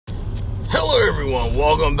everyone,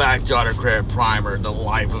 welcome back to Autocrat Primer, the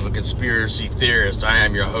life of a conspiracy theorist. I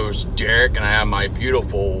am your host, Derek, and I have my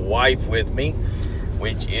beautiful wife with me,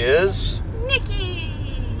 which is... Nikki!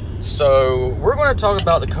 So, we're going to talk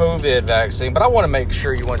about the COVID vaccine, but I want to make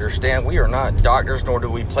sure you understand we are not doctors, nor do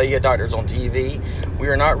we play doctors on TV. We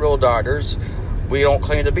are not real doctors. We don't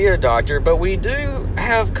claim to be a doctor, but we do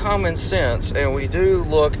have common sense, and we do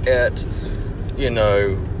look at,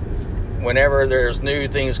 whenever there's new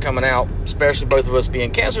things coming out, especially both of us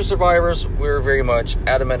being cancer survivors, we're very much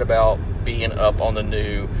adamant about being up on the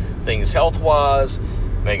new things health-wise,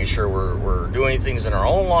 making sure we're doing things in our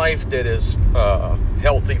own life that is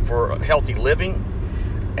healthy for healthy living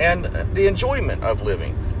and the enjoyment of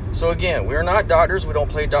living. So again, we're not doctors. We don't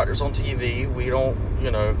play doctors on TV. We don't,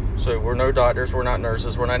 so we're no doctors. We're not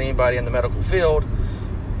nurses. We're not anybody in the medical field.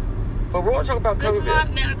 But we're going to talk about COVID. This is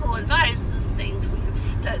not medical advice. This is things we have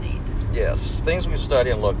studied. Yes, things we've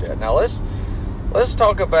studied and looked at. Now let's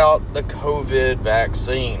talk about the COVID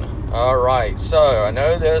vaccine. All right, so I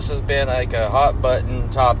know this has been like a hot button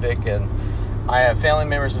topic, and I have family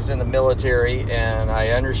members that's in the military, and I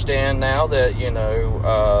understand now that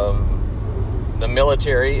the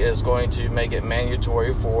military is going to make it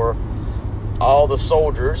mandatory for all the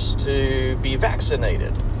soldiers to be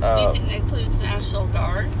vaccinated. Do you think that includes the National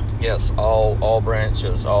Guard? Yes, all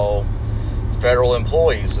branches, all federal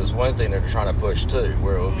employees is one thing they're trying to push too,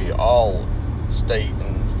 where it will be all state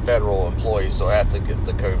and federal employees will have to get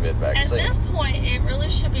the COVID vaccine. At this point, it really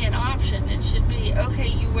should be an option. It should be, okay,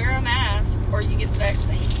 you wear a mask or you get the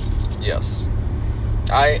vaccine. Yes.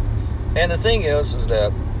 And the thing is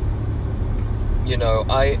that,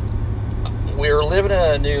 we're living in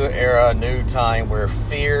a new era, a new time where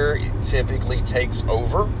fear typically takes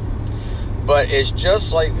over. But it's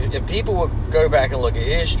just like, if people would go back and look at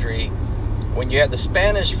history, when you had the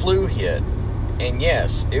Spanish flu hit, and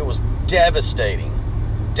yes, it was devastating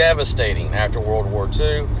after World War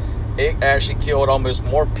II. It actually killed almost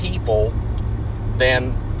more people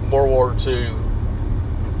than World War II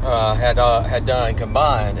had done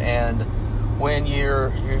combined. And when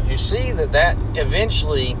you see that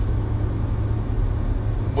eventually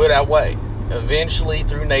would outweigh, eventually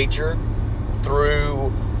through nature,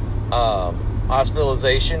 through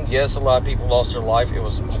hospitalization. Yes, a lot of people lost their life. It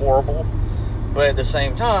was horrible. But at the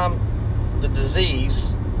same time, the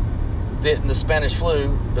disease, the Spanish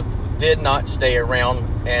flu, did not stay around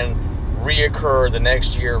and reoccur the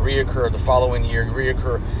next year, reoccur the following year,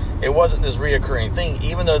 reoccur. It wasn't this reoccurring thing,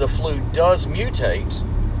 even though the flu does mutate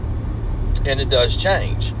and it does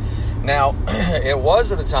change. Now, it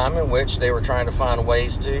was at a time in which they were trying to find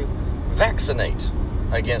ways to vaccinate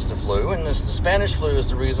against the flu, and the Spanish flu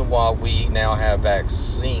is the reason why we now have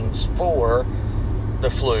vaccines for the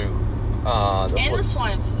flu. The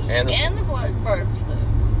swine flu. And the bird flu.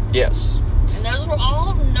 Yes. And those were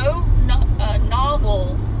all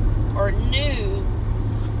novel or new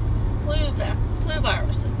flu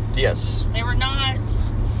viruses. Yes. They were not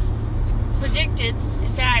predicted.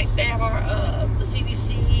 In fact, they have the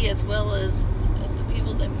CDC as well as the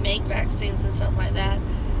people that make vaccines and stuff like that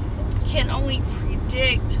can only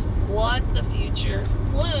predict what the future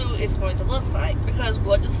flu is going to look like. Because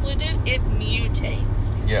what does flu do? It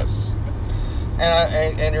mutates. Yes.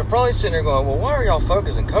 And you're probably sitting there going, well, why are y'all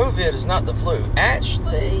focusing? COVID is not the flu.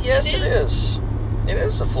 Actually, yes, it is. It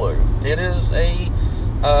is the flu. It is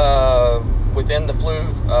within the flu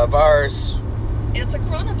virus. It's a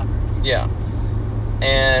coronavirus. Yeah.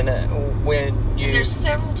 And there's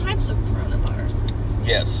several types of coronaviruses.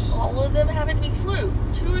 Yes. All of them happen to be flu.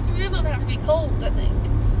 2 or 3 of them have to be colds, I think.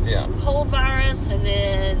 Yeah. Cold virus, and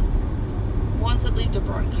then ones that lead to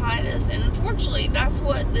bronchitis. And unfortunately, that's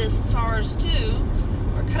what this SARS-2,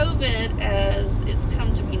 or COVID as it's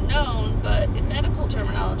come to be known, but in medical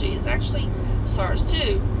terminology, it's actually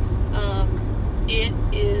SARS-2. It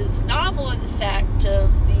is novel in the fact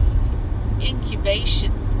of the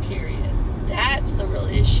incubation period. That's the real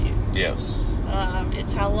issue. Yes.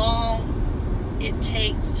 It's how long it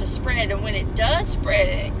takes to spread. And when it does spread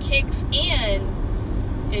and it kicks in,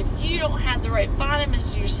 if you don't have the right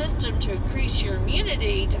vitamins in your system to increase your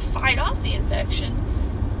immunity to fight off the infection,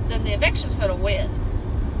 then the infection's going to win.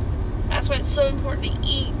 That's why it's so important to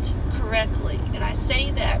eat correctly. And I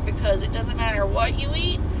say that because it doesn't matter what you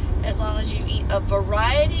eat, as long as you eat a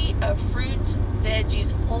variety of fruits,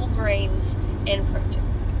 veggies, whole grains, and protein.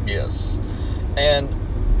 Yes. And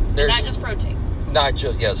there's... Not just protein. Not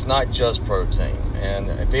just protein.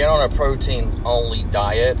 And being on a protein-only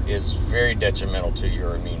diet is very detrimental to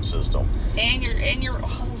your immune system. And your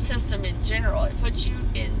whole system in general. It puts you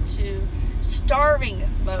into starving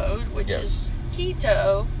mode, which is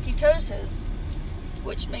ketosis.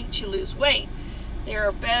 which makes you lose weight. There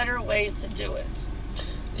are better ways to do it.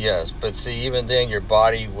 Yes, but see, even then your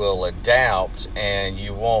body will adapt and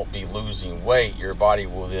you won't be losing weight. Your body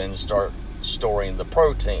will then start storing the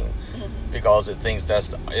protein because it thinks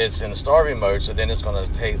it's in starving mode. So then it's going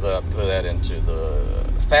to put that into the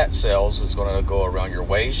fat cells. It's going to go around your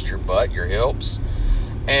waist, your butt, your hips.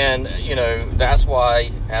 And, that's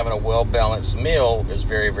why having a well-balanced meal is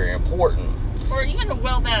very, very important. Or even a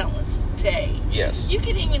well-balanced day. Yes. You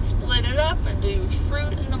can even split it up and do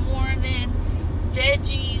fruit in the morning,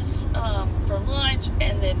 veggies for lunch,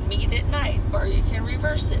 and then meat at night. Or you can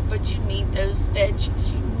reverse it, but you need those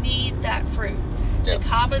veggies. You need that fruit. Yes. The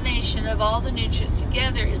combination of all the nutrients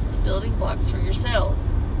together is the building blocks for your cells,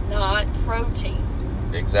 not protein.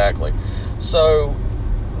 Exactly. So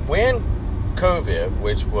when COVID,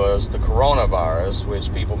 which was the coronavirus,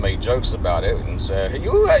 which people made jokes about it and said,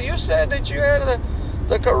 you said that you had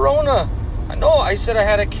the corona. No, I said I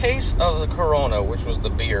had a case of the corona, which was the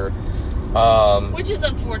beer. Which is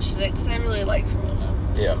unfortunate because I really like corona.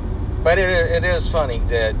 Yeah. But it is funny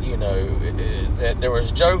that, that there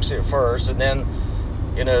was jokes at first, and then,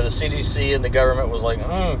 the CDC and the government was like,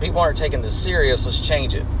 people aren't taking this serious, let's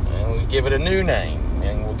change it. And we give it a new name.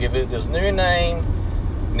 And we'll give it this new name,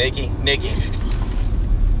 Nikki.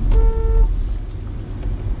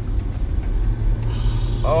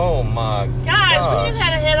 Oh my gosh, God. We just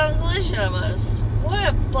had a head-on collision almost. What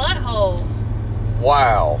a butthole.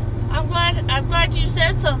 Wow. I'm glad you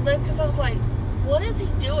said something, because I was like, what is he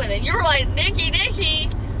doing? And you were like, Nikki.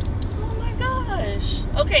 Oh my gosh.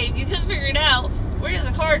 Okay, if you couldn't figure it out, we're in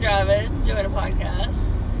the car driving, doing a podcast.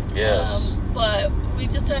 Yes. But we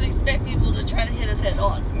just don't expect people to try to hit us head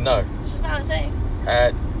on. No. It's just not a thing.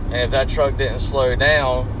 And if that truck didn't slow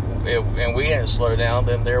down, and we didn't slow down,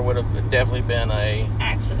 then there would have definitely been a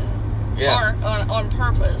accident. Yeah. Or on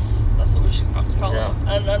purpose. That's what we should call it.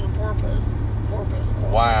 On purpose.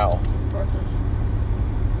 Wow. Purpose.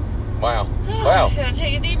 Wow. Gotta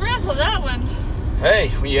take a deep breath on that one. Hey,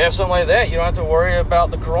 when you have something like that, you don't have to worry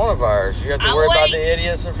about the coronavirus. You have to worry about the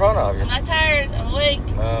idiots in front of you. I'm not tired. I'm awake.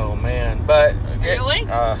 Oh, man. But Are you awake?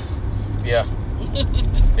 Yeah.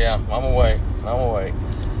 Yeah, I'm awake. No,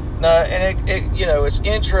 and it's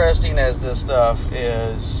interesting as this stuff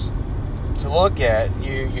is to look at.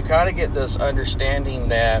 You kind of get this understanding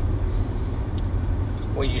that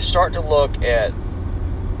when you start to look at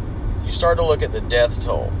the death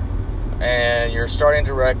toll, and you're starting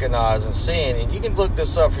to recognize and seeing, and you can look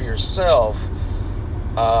this up for yourself.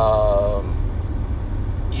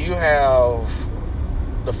 You have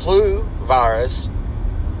the flu virus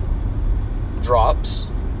drops,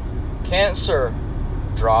 cancer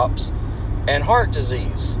drops, and heart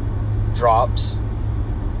disease drops,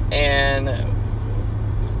 and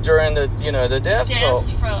during the death toll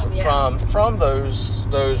from those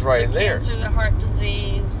right the there, cancer, the heart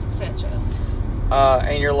disease, etc.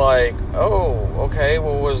 And you're like, oh, okay.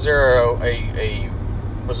 Well, was there a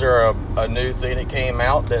new thing that came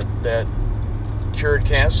out that cured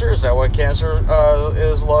cancer? Is that why cancer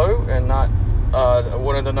is low and not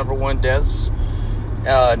one of the number one deaths?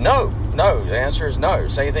 No. The answer is no.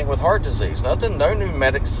 Same thing with heart disease. No new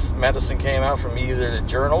medicine came out from either the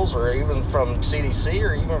journals or even from CDC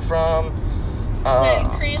or even from. That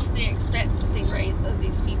increased the expectancy rate of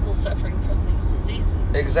these people suffering from these diseases.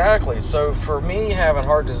 Exactly. So for me having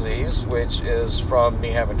heart disease, which is from me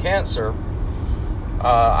having cancer,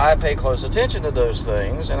 I pay close attention to those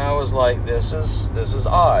things, and I was like, this is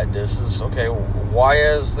odd. This is okay. Why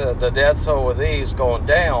is the death toll of these going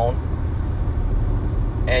down?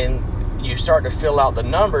 And you start to fill out the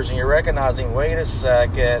numbers, and you're recognizing, wait a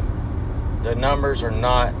second, the numbers are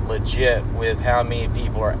not legit with how many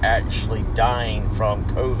people are actually dying from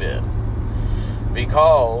COVID.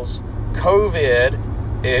 Because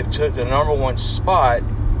COVID, it took the number one spot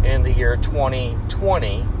in the year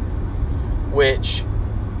 2020, which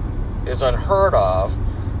is unheard of.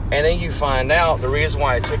 And then you find out the reason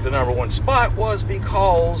why it took the number one spot was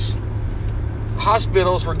because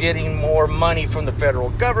hospitals were getting more money from the federal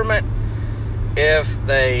government if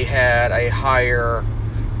they had a higher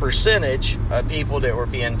percentage of people that were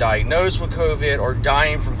being diagnosed with COVID or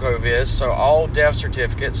dying from COVID. So all death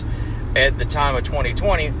certificates at the time of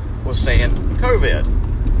 2020 was saying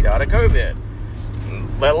COVID, got a COVID.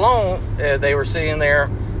 Let alone they were sitting there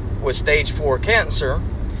with stage 4 cancer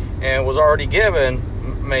and was already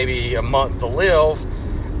given maybe a month to live.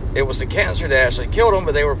 It was the cancer that actually killed them,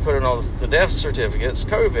 but they were putting on the death certificates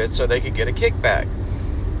COVID so they could get a kickback.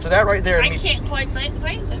 So that right there, I can't quite blame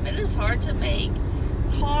them. It is hard to make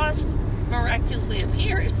cost miraculously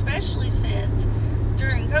appear, especially since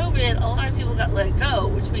during COVID a lot of people got let go,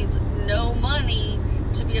 which means no money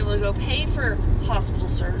to be able to go pay for hospital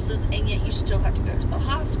services, and yet you still have to go to the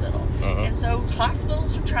hospital. And so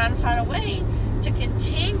hospitals are trying to find a way to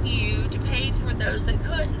continue to pay for those that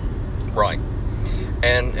couldn't. Right.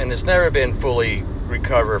 And it's never been fully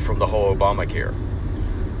recovered from the whole Obamacare.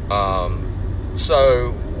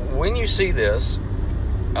 So when you see this,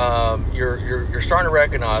 you're starting to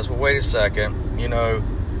recognize, well, wait a second,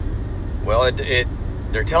 well,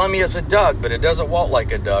 they're telling me it's a duck, but it doesn't walk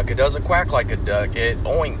like a duck. It doesn't quack like a duck. It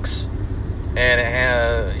oinks. And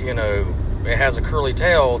it has a curly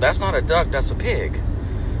tail. That's not a duck, that's a pig.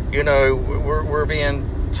 We're being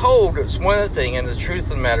told it's one thing, and the truth of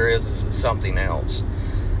the matter is it's something else.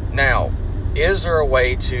 Now, is there a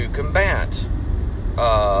way to combat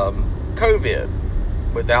COVID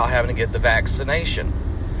without having to get the vaccination?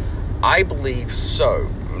 I believe so.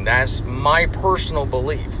 That's my personal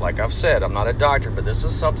belief. Like I've said, I'm not a doctor, but this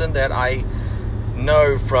is something that I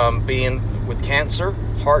know from being with cancer,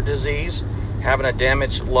 heart disease, having a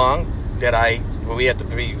damaged lung, that we have to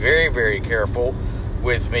be very, very careful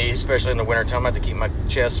with me, especially in the wintertime. I have to keep my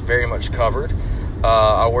chest very much covered.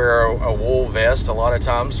 I wear a wool vest a lot of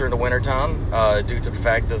times during the wintertime due to the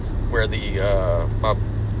fact of where my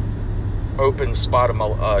open spot of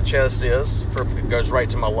my chest is. It goes right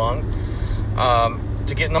to my lung.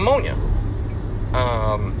 To get pneumonia.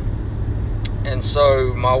 And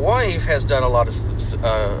so my wife has done a lot of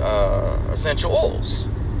essential oils.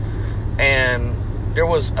 And there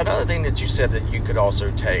was another thing that you said that you could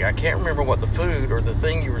also take. I can't remember what the food or the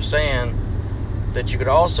thing you were saying that you could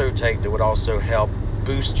also take that would also help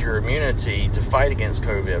boost your immunity to fight against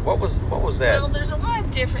COVID. What was that? Well, there's a lot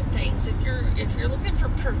of different things. If you're looking for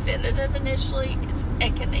preventative initially, it's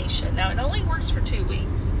echinacea. Now, it only works for 2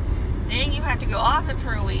 weeks. Then you have to go off it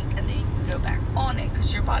for a week, and then you can go back on it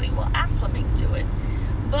because your body will acclimate to it.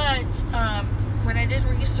 But when I did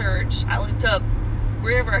research, I looked up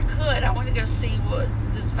wherever I could. I wanted to go see what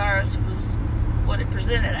this virus was, what it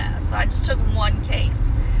presented as. So I just took one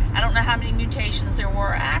case. I don't know how many mutations there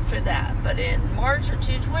were after that, but in March of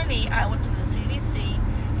 2020, I went to the CDC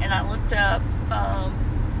and I looked up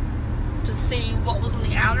to see what was on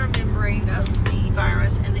the outer membrane of the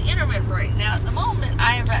virus and the inner membrane. Now, at the moment,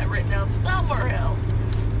 I have that written down somewhere else,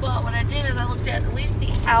 but what I did is I looked at least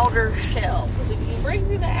the outer shell, because if you can break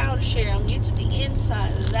through the outer shell and get to the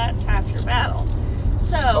inside, that's half your battle.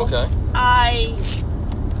 So, okay. I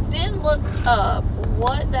then looked up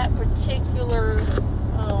what that particular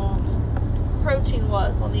protein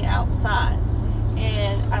was on the outside,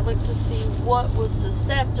 and I looked to see what was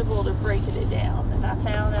susceptible to breaking it down, and I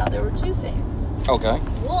found out there were 2 things. Okay.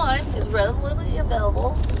 One is readily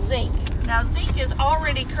available zinc. Now, zinc is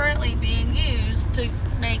already currently being used to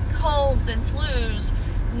make colds and flus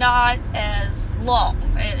not as long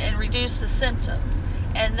and reduce the symptoms,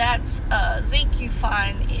 and that's zinc you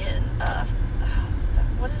find in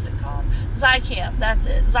what is it called? Zicam. That's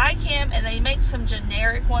it. Zicam, and they make some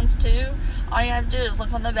generic ones too. All you have to do is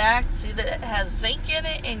look on the back, see that it has zinc in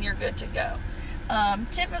it, and you're good to go.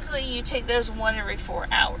 Typically, you take those 1 every 4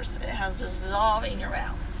 hours. It has to dissolve in your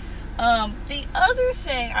mouth. The other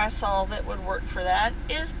thing I saw that would work for that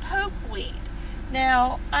is pokeweed.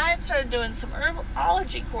 Now, I had started doing some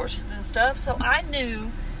herbology courses and stuff, so I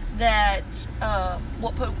knew that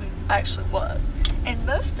what pokeweed actually was. And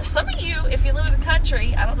some of you, if you live in the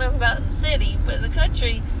country, I don't know about in the city, but in the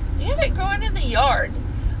country, you have it growing in the yard.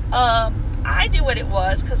 I knew what it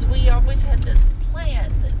was because we always had this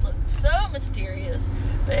plant that looked so mysterious,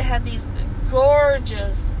 but it had these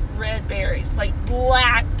gorgeous red berries, like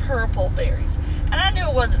black purple berries. And I knew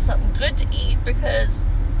it wasn't something good to eat because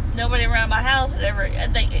nobody around my house had ever,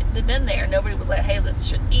 they'd been there. Nobody was like, hey,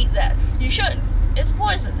 shouldn't eat that. You shouldn't. It's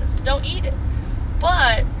poisonous. Don't eat it.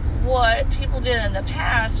 But what people did in the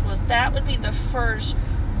past was that would be the first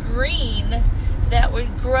green that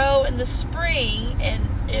would grow in the spring, and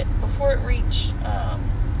before it reached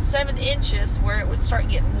 7 inches where it would start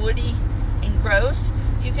getting woody and gross,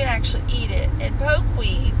 you can actually eat it. And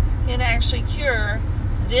pokeweed can actually cure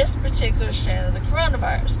this particular strand of the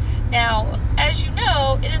coronavirus. Now, as you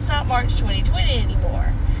know, it is not March 2020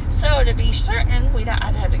 anymore. So to be certain,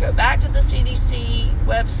 I'd have to go back to the CDC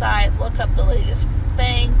website, look up the latest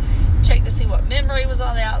thing, check to see what memory was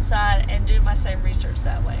on the outside, and do my same research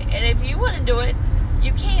that way. And if you want to do it,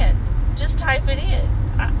 you can. Just type it in.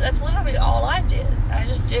 That's literally all I did. I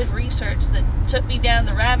just did research that took me down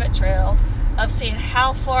the rabbit trail of seeing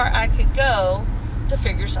how far I could go to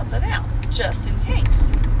figure something out, just in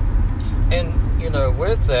case. And,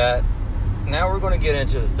 with that, now we're going to get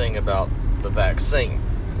into the thing about the vaccine.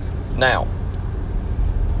 Now,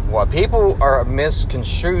 what people are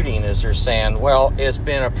misconstruing is they're saying, well, it's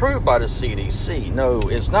been approved by the CDC. No,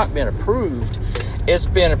 it's not been approved. It's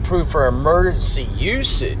been approved for emergency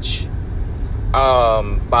usage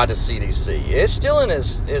by the CDC. It's still in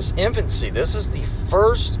its infancy. This is the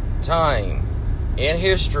first time in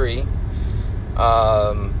history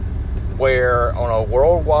where on a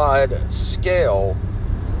worldwide scale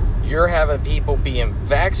you're having people being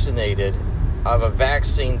vaccinated of a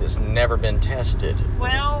vaccine that's never been tested.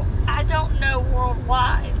 Well, I don't know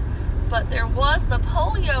worldwide, but there was the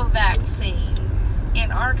polio vaccine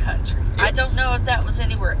in our country. Yes. I don't know if that was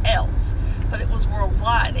anywhere else, but it was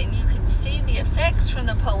worldwide, and you can see the effects from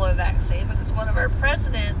the polio vaccine because one of our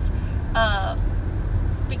presidents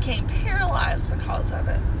became paralyzed because of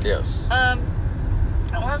it. Yes. I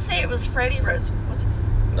want to say it was Freddie Roosevelt. Was it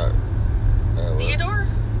No. Theodore?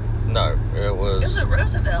 No, it was... It was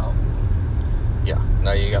Roosevelt. Yeah,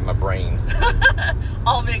 now you got my brain.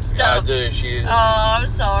 All mixed Yeah, up. I do. She's... Oh, I'm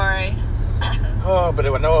sorry. Oh, but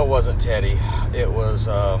no, it wasn't Teddy. It was,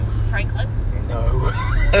 Franklin? No.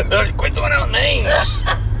 Quit throwing out names.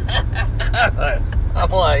 I'm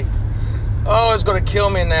like, oh, it's going to kill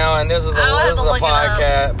me now, and this is a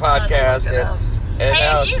podcast. And Hey,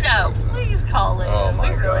 now if you know, please call in. Oh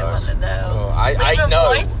my we really gosh. want to know. Oh, I Leave a know.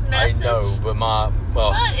 voice message. I know, but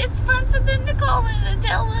But it's fun for them to call in and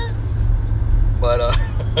tell us.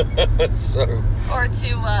 So Or to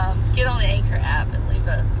get on the Anchor app and leave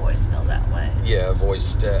a voicemail that way. yeah,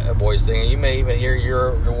 voice thing. You may even hear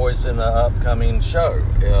your voice in the upcoming show.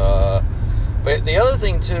 But the other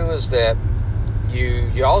thing too is that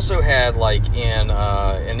you also had, like,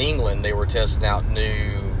 in England, they were testing out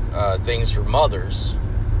new things for mothers,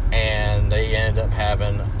 and they ended up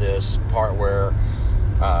having this part where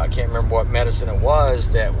I can't remember what medicine it was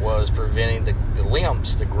that was preventing the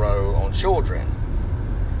limbs to grow on children.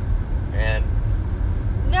 And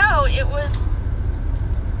No, it was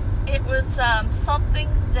something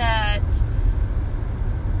that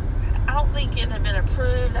I don't think it had been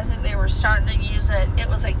approved. I think they were starting to use it. It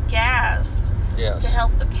was a gas yes, to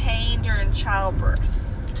help the pain during childbirth.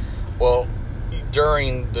 well,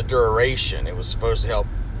 during the duration, it was supposed to help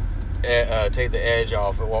take the edge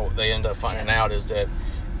off. But what they ended up finding out is that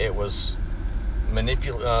it was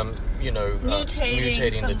mutating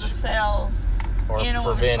some of the cells in a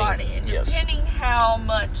woman's body, and depending how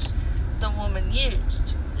much the woman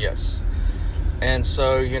used. Yes. And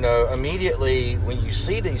so, immediately when you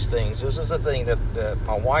see these things, this is the thing that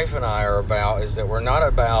my wife and I are about, is that we're not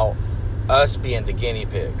about us being the guinea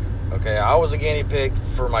pig. Okay, I was a guinea pig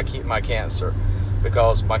for my cancer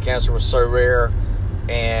because my cancer was so rare,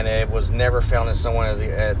 and it was never found in someone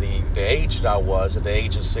at the age that I was, at the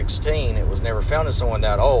age of 16. It was never found in someone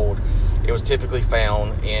that old. It was typically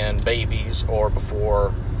found in babies or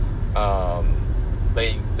before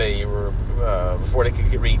they were before they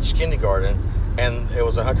could reach kindergarten, and it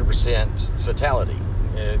was 100% fatality.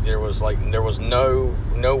 There was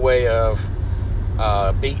no way of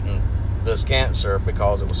beating this cancer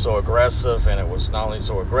because it was so aggressive, and it was not only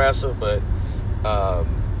so aggressive, but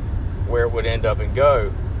where it would end up and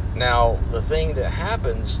go. Now, the thing that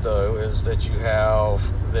happens, though, is that you have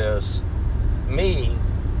me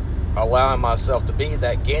allowing myself to be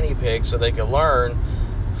that guinea pig so they could learn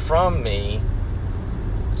from me,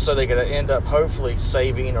 so they could end up hopefully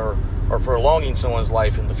saving or prolonging someone's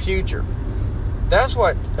life in the future. That's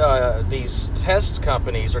what these test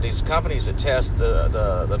companies, or these companies that test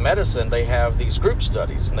the medicine, they have these group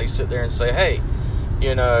studies, and they sit there and say, hey,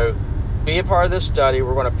 be a part of this study.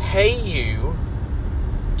 We're going to pay you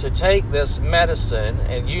to take this medicine,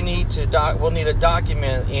 and you need to we'll need to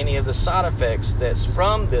document any of the side effects that's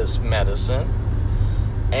from this medicine,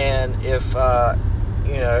 and if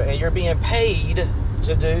and you're being paid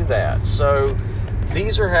to do that. So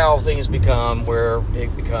these are how things become, where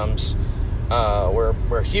it becomes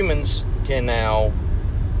where humans can now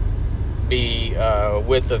be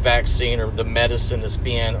with the vaccine or the medicine that's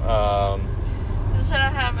being instead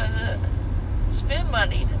of having to spend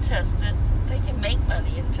money to test it, they can make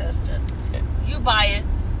money and test it. You buy it,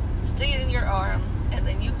 stick it in your arm, and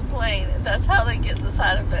then you complain. And that's how they get the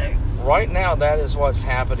side effects. Right now, that is what's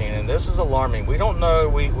happening, and this is alarming. We don't know.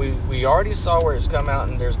 We already saw where it's come out,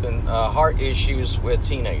 and there's been heart issues with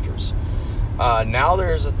teenagers. Now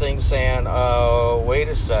there's a thing saying, wait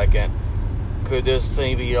a second, could this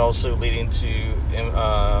thing be also leading to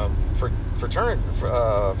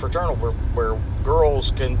fraternal, where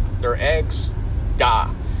girls their eggs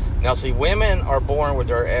die? Now, see, women are born with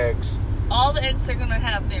their eggs. All the eggs they're going to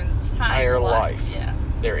have their entire life. Yeah.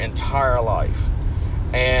 Their entire life.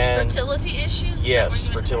 And fertility issues? Yes,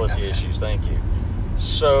 fertility issues. Thank you.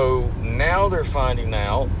 So now they're finding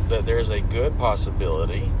out that there's a good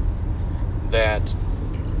possibility that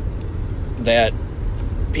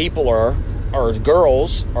people or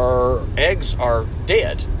girls or eggs are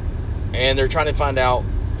dead, and they're trying to find out,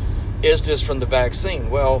 is this from the vaccine?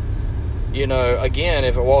 Well, again,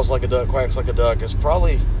 if it walks like a duck, quacks like a duck, it's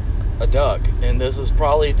probably a duck, and this is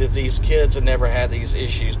probably that these kids have never had these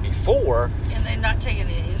issues before, and they're not taking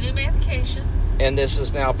any new medication, and this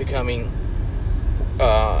is now becoming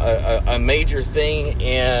a major thing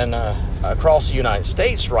in across the United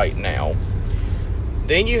States right now.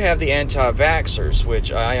 Then you have the anti-vaxxers,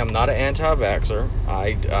 which I am not an anti-vaxxer.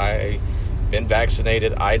 I've been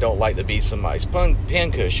vaccinated. I don't like to be somebody's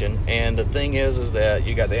pincushion. And the thing is that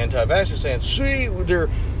you got the anti-vaxxers saying, see,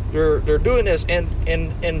 they're doing this, and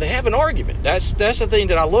they have an argument. That's the thing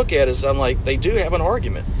that I look at is I'm like, they do have an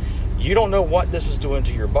argument. You don't know what this is doing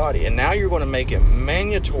to your body, and now you're going to make it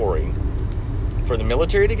mandatory for the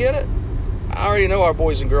military to get it. I already know our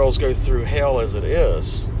boys and girls go through hell as it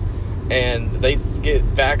is, and they get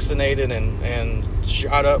vaccinated and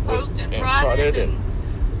shot up and prodded and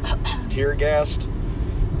tear gassed,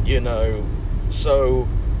 so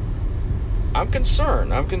I'm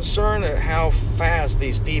concerned at how fast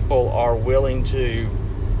these people are willing to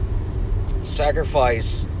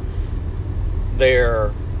sacrifice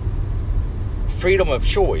their freedom of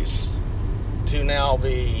choice to now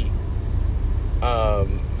be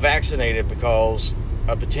vaccinated because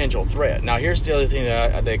a potential threat. Now, here's the other thing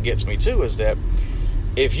that gets me too, is that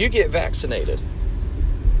if you get vaccinated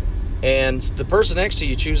and the person next to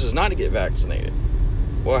you chooses not to get vaccinated,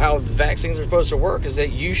 well, how the vaccines are supposed to work is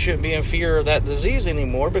that you shouldn't be in fear of that disease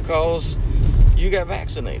anymore because you got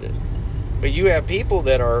vaccinated. But you have people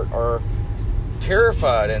that are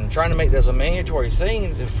terrified and trying to make this a mandatory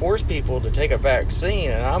thing to force people to take a vaccine,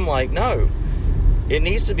 and I'm like, no. It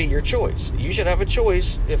needs to be your choice. You should have a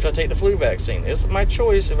choice if I take the flu vaccine. It's my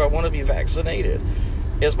choice if I want to be vaccinated.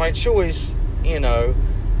 It's my choice, and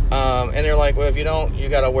they're like, well, if you don't, you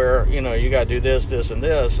got to wear, you got to do this, this, and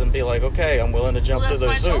this, and be like, okay, I'm willing to jump through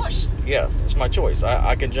those hoops. Choice. Yeah, it's my choice.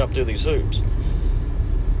 I can jump through these hoops.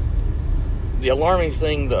 The alarming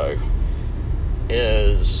thing, though,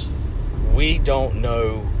 is we don't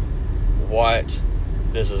know what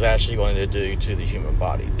this is actually going to do to the human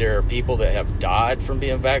body. There are people that have died from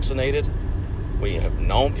being vaccinated. We have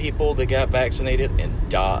known people that got vaccinated and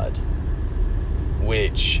died,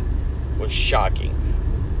 which was shocking.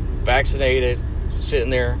 Vaccinated, sitting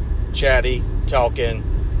there, chatty, talking,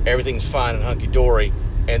 everything's fine and hunky-dory,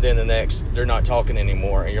 and then the next, they're not talking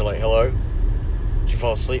anymore, and you're like, hello? Did you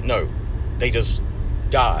fall asleep? No. They just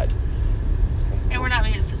died. And we're not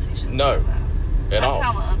being facetious. No, at all. That's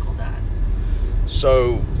how my uncle died.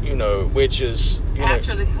 So, which is,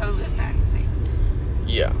 after the COVID vaccine.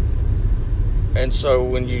 Yeah. And so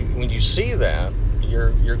when you see that,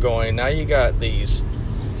 you're going, now you got these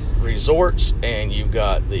resorts and you've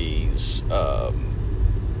got these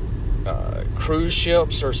cruise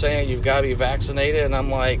ships are saying you've got to be vaccinated, and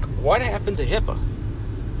I'm like, what happened to HIPAA?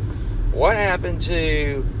 What happened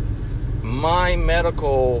to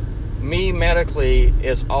me medically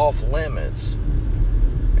is off limits?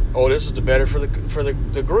 Oh, this is the better for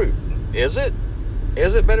the group. Is it?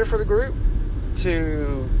 Is it better for the group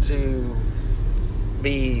to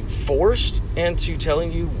be forced into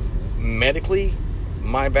telling you medically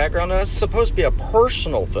my background? That's supposed to be a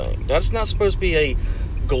personal thing. That's not supposed to be a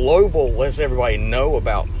global, let's everybody know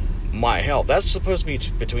about my health. That's supposed to be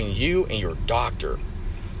between you and your doctor,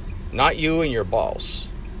 not you and your boss,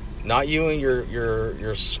 not you and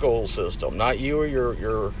your school system, not you or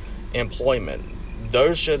your employment.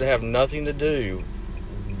 Those should have nothing to do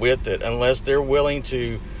with it unless they're willing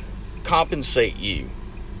to compensate you,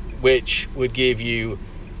 which would give you,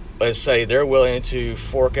 let's say they're willing to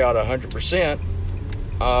fork out 100%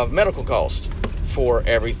 of medical cost for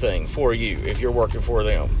everything for you if you're working for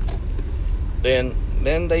them. Then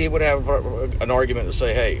they would have an argument to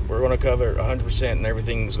say, hey, we're going to cover 100% and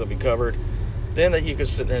everything's going to be covered. Then that you could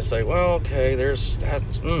sit there and say, well, okay,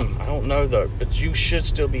 I don't know though, but you should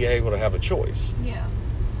still be able to have a choice. Yeah.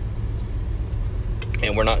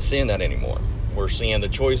 And we're not seeing that anymore. We're seeing the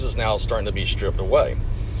choices now starting to be stripped away.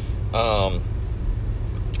 And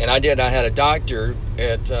I had a doctor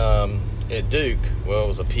at Duke. Well, it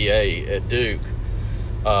was a PA at Duke.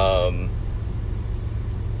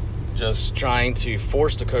 Just trying to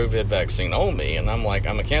force the COVID vaccine on me. And I'm like,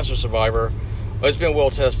 I'm a cancer survivor. Well, it's been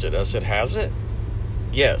well tested. I said, has it?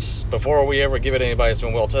 Yes. Before we ever give it to anybody, it's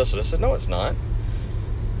been well tested. I said, no, it's not.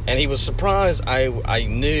 And he was surprised I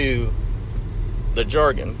knew the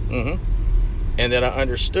jargon. And that I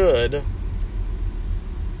understood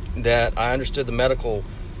that I understood the medical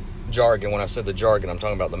jargon. When I said the jargon, I'm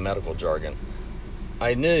talking about the medical jargon.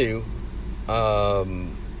 I knew about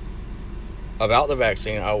the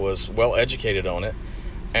vaccine. I was well educated on it.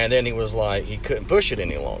 And then he was like, he couldn't push it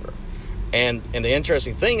any longer. And the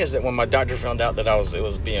interesting thing is that when my doctor found out that it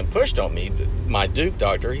was being pushed on me, my Duke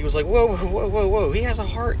doctor, he was like, whoa, he has a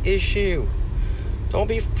heart issue. Don't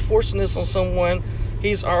be forcing this on someone.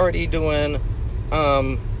 He's already doing,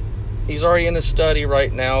 he's already in a study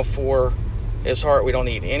right now for his heart. We don't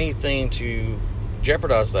need anything to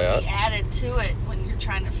jeopardize that. He added to it when you're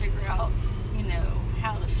trying to figure out,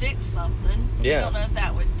 how to fix something. Yeah. You don't know if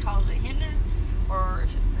that would cause a hinder or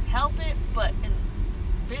if it would help it, but in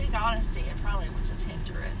big honesty, it probably would just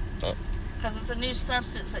hinder it. Because it's a new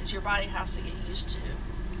substance that your body has to get used to.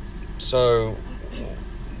 So,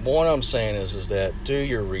 what I'm saying is that do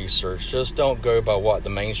your research. Just don't go by what the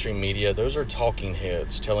mainstream media, those are talking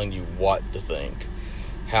heads telling you what to think,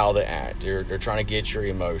 how to act. They're trying to get your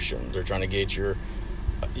emotion. They're trying to get you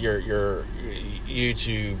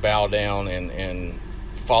to bow down and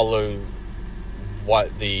follow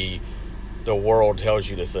what the world tells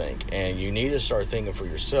you to think. And you need to start thinking for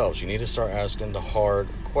yourselves. You need to start asking the hard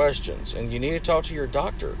questions, and you need to talk to your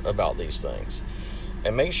doctor about these things,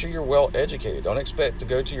 and make sure you're well educated. Don't expect to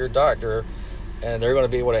go to your doctor and they're going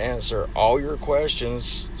to be able to answer all your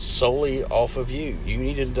questions solely off of you. You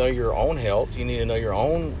need to know your own health. You need to know your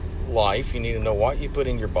own life. You need to know what you put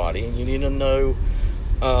in your body, and you need to know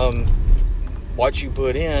what you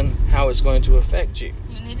put in, how it's going to affect you.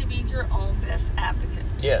 You need to be your own best advocate.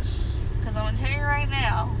 Yes. Because I'm going to tell you right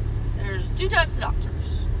now, there's two types of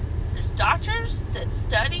doctors. There's doctors that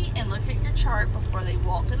study and look at your chart before they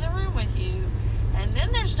walk in the room with you. And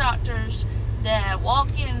then there's doctors that walk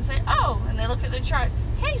in and say, oh, and they look at their chart.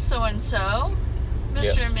 Hey, so-and-so, Mr.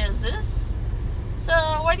 Yes. and Mrs. So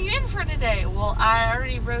what are you in for today? Well, I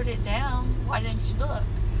already wrote it down. Why didn't you look?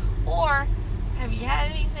 Or, have you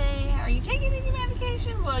had anything? Are you taking any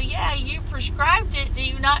medication? Well, yeah, you prescribed it. Do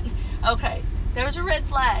you not? Okay, those are red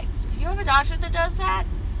flags. If you have a doctor that does that,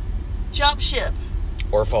 jump ship.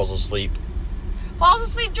 Or falls asleep. Falls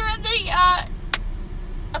asleep during the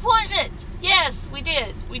appointment. Yes, we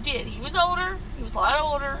did. He was older. He was a lot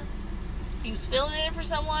older. He was filling in for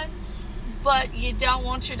someone. But you don't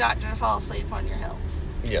want your doctor to fall asleep on your health.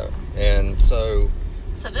 Yeah, and so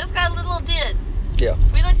this guy little did. Yeah.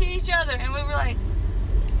 We looked at each other and we were like,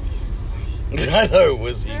 is he asleep? I know,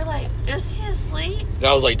 was he? We were like, is he asleep?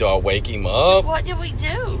 I was like, do I wake him up? What did we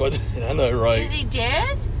do? But I know, right? Is he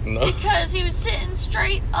dead? No. Because he was sitting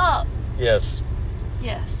straight up. Yes.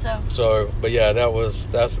 Yeah, But yeah,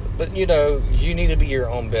 but you need to be your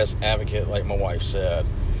own best advocate, like my wife said.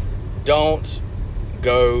 Don't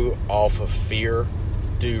go off of fear.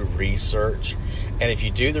 Do research. And if you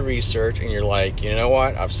do the research and you're like, you know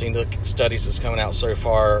what, I've seen the studies that's coming out so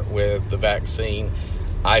far with the vaccine,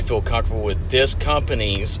 I feel comfortable with this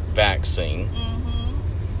company's vaccine,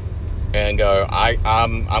 and go,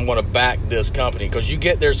 I'm going to back this company, because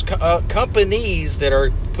there's companies that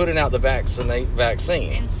are putting out the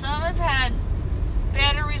vaccine, and some have had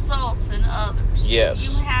better results than others.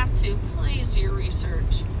 Yes. You have to please do your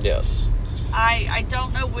research. Yes. I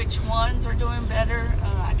don't know which ones are doing better.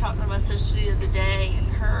 I talked to my sister the other day, and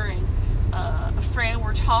her and a friend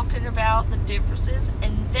were talking about the differences,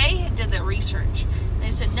 and they did their research.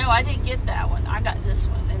 They said, no, I didn't get that one. I got this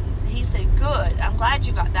one. And he said, good. I'm glad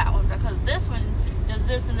you got that one, because this one does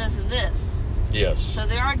this and this and this. Yes. So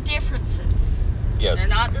there are differences. Yes. They're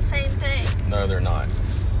not the same thing. No, they're not.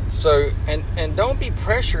 So, and don't be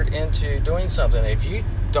pressured into doing something. If you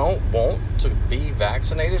don't want to be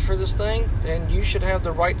vaccinated for this thing, then you should have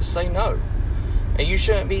the right to say no. And you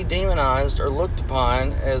shouldn't be demonized or looked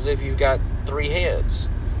upon as if you've got 3 heads.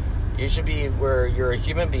 You should be where you're a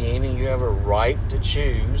human being and you have a right to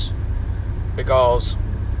choose, because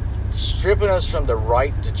stripping us from the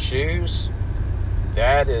right to choose,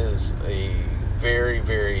 that is a very,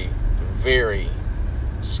 very, very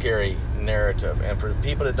scary narrative. And for the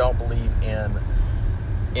people that don't believe in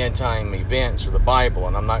end time events or the Bible,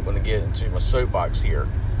 and I'm not going to get into my soapbox here,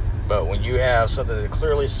 but when you have something that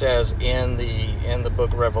clearly says in the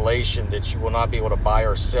book of Revelation that you will not be able to buy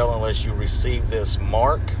or sell unless you receive this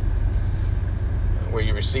mark, where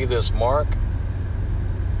you receive this mark,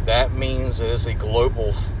 that means that it's a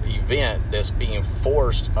global event that's being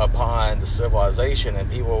forced upon the civilization, and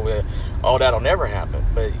people will, oh, that'll never happen.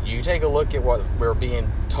 But you take a look at what we're being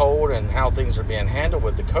told and how things are being handled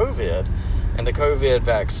with the COVID and the COVID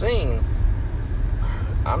vaccine.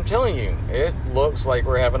 I'm telling you, it looks like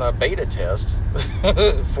we're having a beta test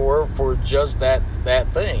for just that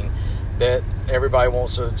thing that everybody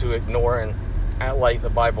wants to ignore act like the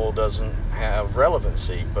Bible doesn't have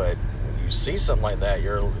relevancy, but when you see something like that,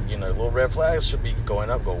 little red flags should be going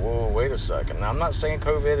up. Go, whoa, wait a second. Now, I'm not saying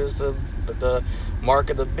COVID is the mark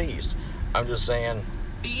of the beast. I'm just saying,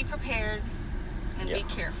 be prepared and be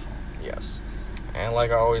careful. Yes. And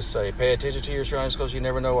like I always say, pay attention to your surroundings because you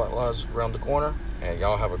never know what lies around the corner. And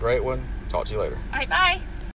y'all have a great one. Talk to you later. All right, bye.